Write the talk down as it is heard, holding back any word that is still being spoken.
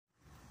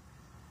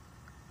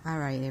All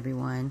right,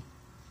 everyone.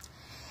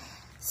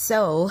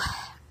 So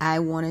I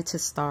wanted to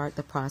start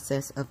the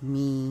process of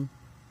me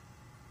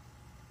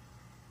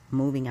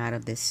moving out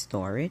of this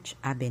storage.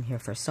 I've been here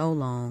for so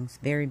long. It's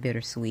very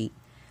bittersweet.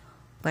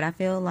 But I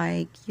feel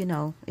like,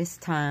 it's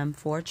time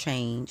for a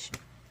change.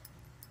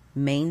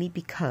 Mainly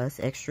because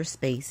extra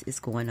space is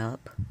going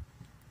up.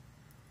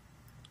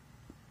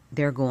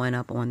 They're going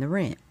up on the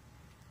rent.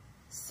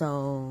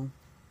 So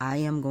I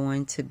am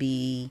going to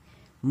be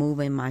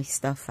moving my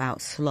stuff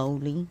out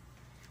slowly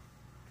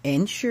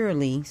and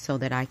surely so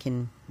that I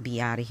can be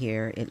out of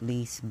here at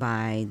least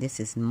by, this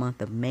is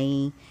month of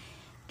May,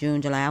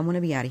 June, July. I want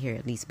to be out of here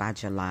at least by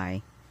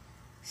July.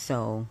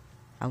 So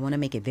I want to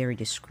make it very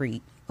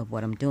discreet of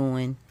what I'm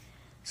doing.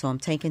 So I'm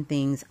taking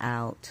things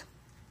out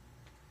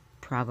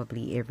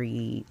probably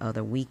every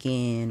other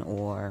weekend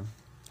or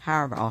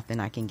however often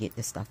I can get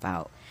this stuff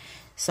out.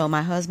 So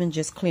my husband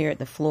just cleared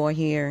the floor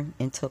here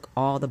and took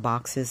all the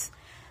boxes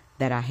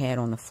that I had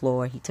on the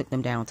floor. He took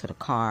them down to the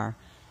car.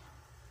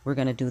 We're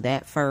going to do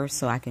that first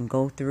so I can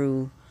go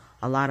through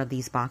a lot of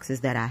these boxes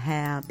that I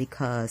have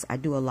because I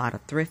do a lot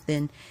of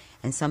thrifting.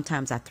 And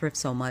sometimes I thrift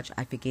so much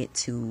I forget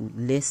to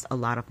list a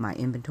lot of my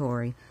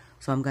inventory.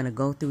 So I'm going to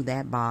go through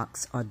that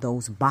box or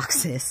those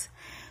boxes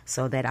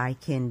so that I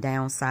can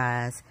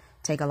downsize,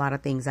 take a lot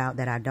of things out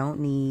that I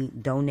don't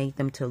need, donate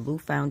them to Lou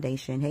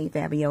Foundation, hey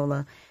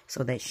Fabiola,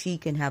 so that she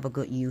can have a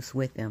good use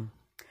with them.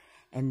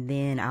 And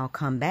then I'll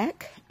come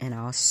back and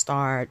I'll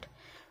start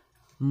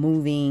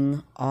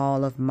moving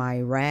all of my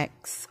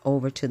racks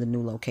over to the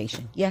new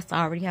location. Yes,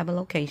 I already have a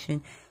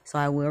location, so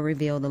I will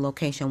reveal the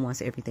location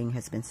once everything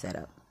has been set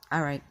up.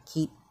 All right,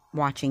 keep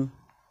watching.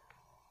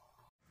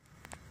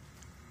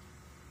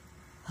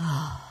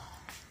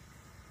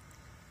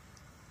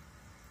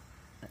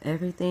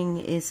 Everything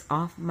is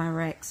off my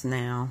racks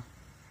now.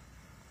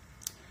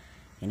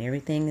 And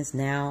everything is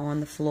now on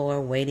the floor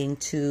waiting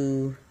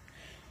to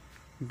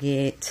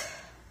get...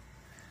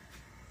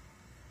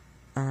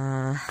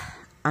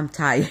 I'm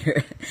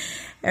tired.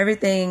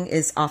 Everything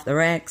is off the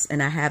racks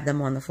and I have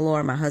them on the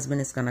floor. My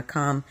husband is going to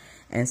come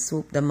and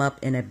swoop them up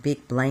in a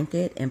big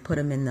blanket and put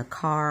them in the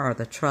car or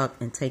the truck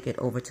and take it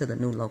over to the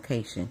new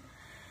location.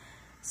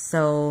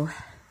 So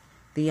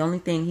the only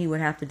thing he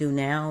would have to do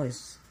now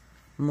is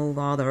move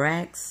all the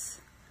racks,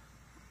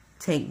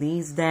 take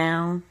these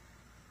down,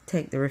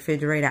 take the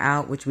refrigerator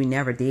out, which we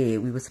never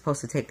did. We were supposed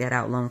to take that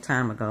out a long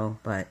time ago,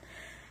 but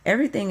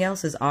everything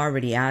else is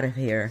already out of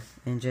here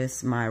and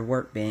just my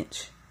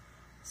workbench.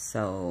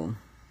 So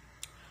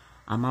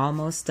I'm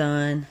almost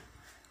done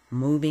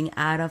moving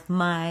out of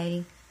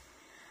my,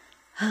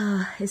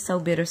 it's so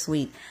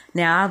bittersweet.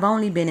 Now I've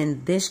only been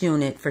in this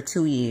unit for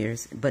 2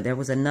 years, but there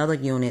was another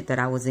unit that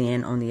I was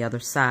in on the other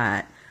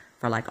side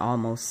for like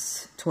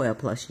almost 12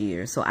 plus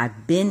years. So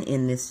I've been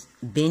in this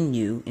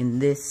venue, in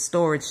this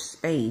storage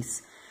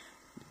space,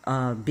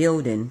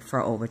 building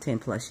for over 10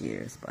 plus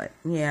years. But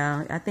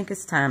yeah, I think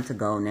it's time to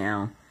go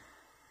now.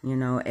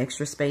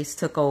 Extra space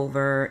took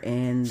over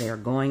and they're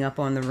going up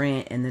on the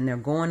rent, and then they're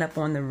going up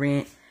on the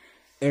rent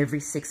every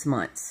 6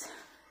 months.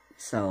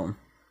 So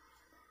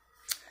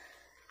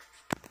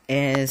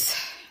as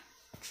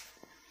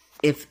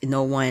if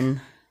no one,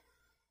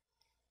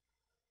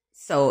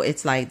 so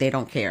it's like they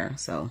don't care.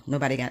 So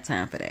nobody got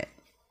time for that.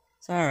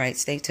 So all right,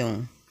 stay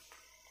tuned.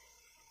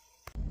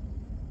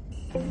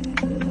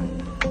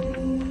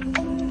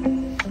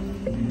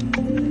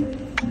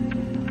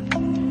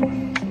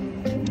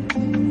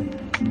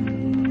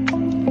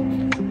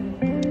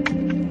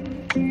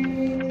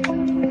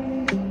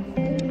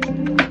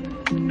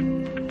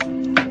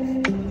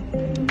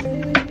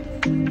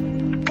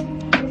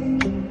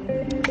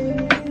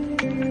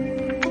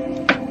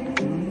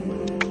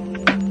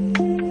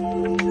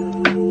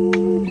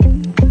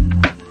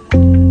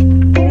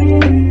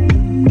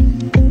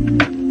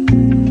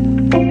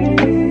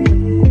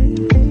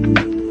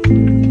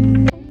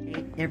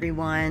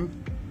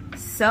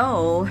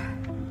 So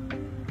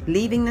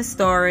leaving the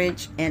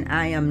storage, and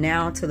I am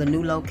now to the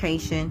new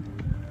location,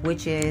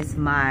 which is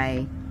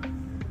my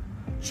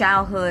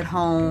childhood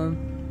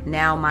home,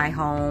 now my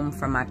home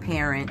from my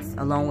parents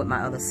along with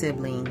my other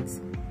siblings.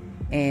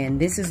 And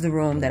this is the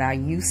room that I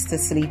used to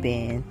sleep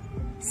in.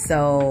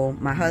 So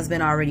my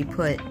husband already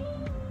put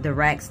the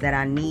racks that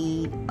I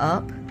need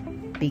up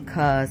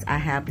because I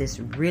have this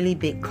really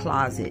big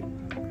closet.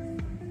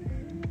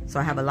 So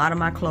I have a lot of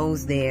my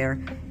clothes there,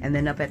 and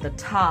then up at the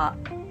top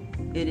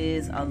it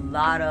is a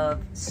lot of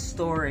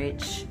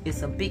storage.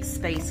 It's a big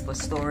space for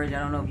storage. I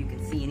don't know if you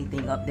can see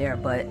anything up there,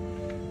 but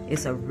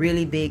it's a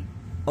really big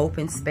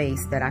open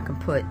space that I can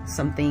put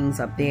some things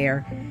up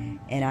there.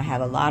 And I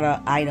have a lot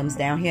of items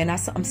down here. And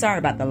I'm sorry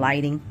about the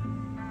lighting.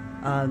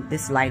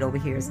 This light over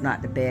here is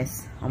not the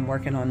best. I'm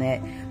working on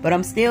that, but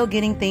I'm still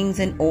getting things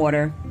in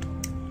order.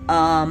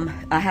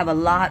 I have a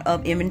lot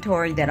of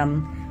inventory that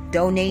I'm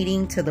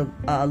donating to the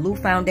Lou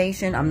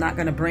Foundation. I'm not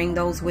going to bring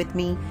those with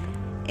me.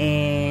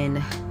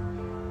 And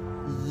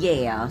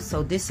yeah,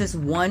 so this is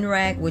one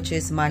rack, which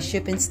is my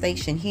shipping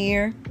station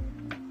here.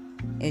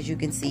 As you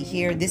can see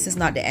here, this is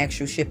not the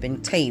actual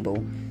shipping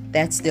table.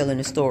 that's still in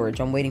the storage.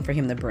 I'm waiting for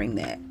him to bring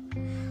that.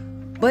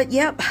 But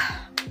yep,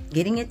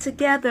 getting it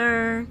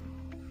together.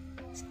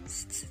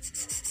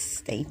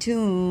 Stay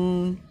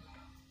tuned.